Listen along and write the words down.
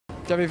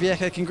Xavi,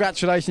 Vierge,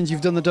 congratulations,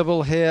 you've done the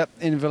double here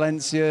in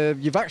Valencia.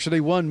 You've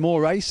actually won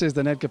more races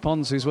than Edgar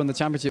Pons, who's won the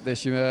championship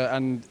this year,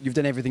 and you've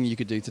done everything you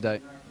could do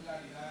today.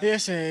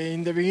 Yes,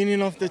 in the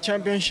beginning of the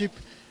championship,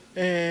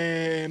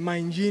 my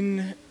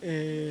engine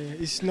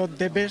is not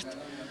the best.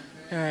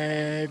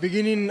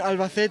 Beginning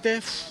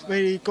Albacete,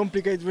 very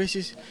complicated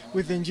races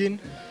with the engine,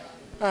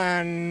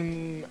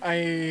 and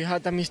I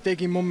had a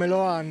mistake in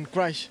Montmeló and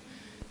crashed.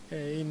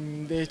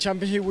 In the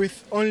championship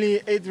with only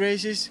 8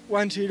 races,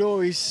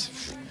 1-0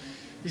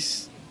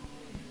 is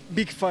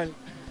big fail.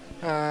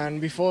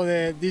 And before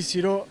this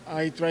 0,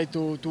 I tried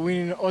to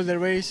win all the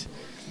race.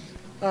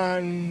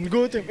 And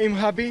good, I'm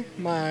happy.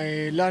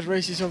 My last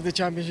races of the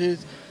championship,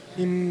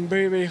 I'm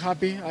very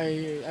happy.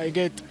 I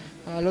get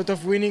a lot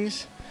of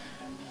winnings.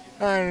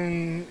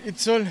 And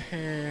it's all.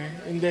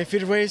 In the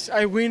first race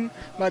I win,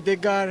 but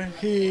Edgar,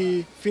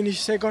 he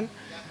finished second.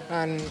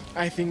 And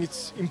I think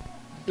it's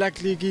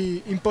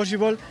likely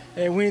impossible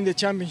winning the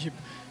championship.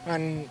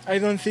 And I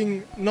don't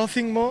think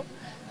nothing more.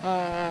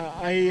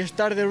 I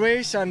start the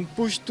race and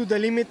push to the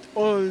limit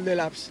all the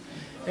laps,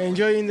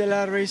 enjoying the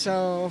last race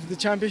of the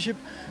championship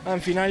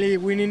and finally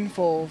winning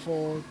for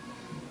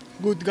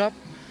good gap.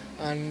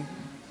 And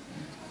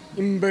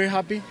I'm very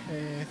happy.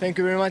 Thank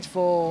you very much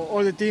for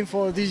all the team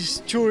for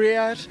these 2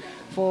 years,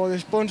 for the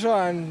sponsor,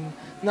 and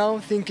now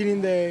thinking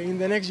in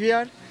the next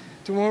year.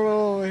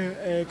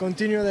 Tomorrow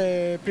continue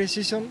the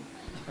pre-season,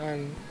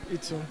 and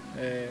it's all.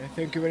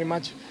 Thank you very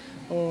much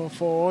for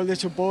all the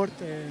support.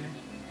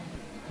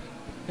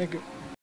 Thank you.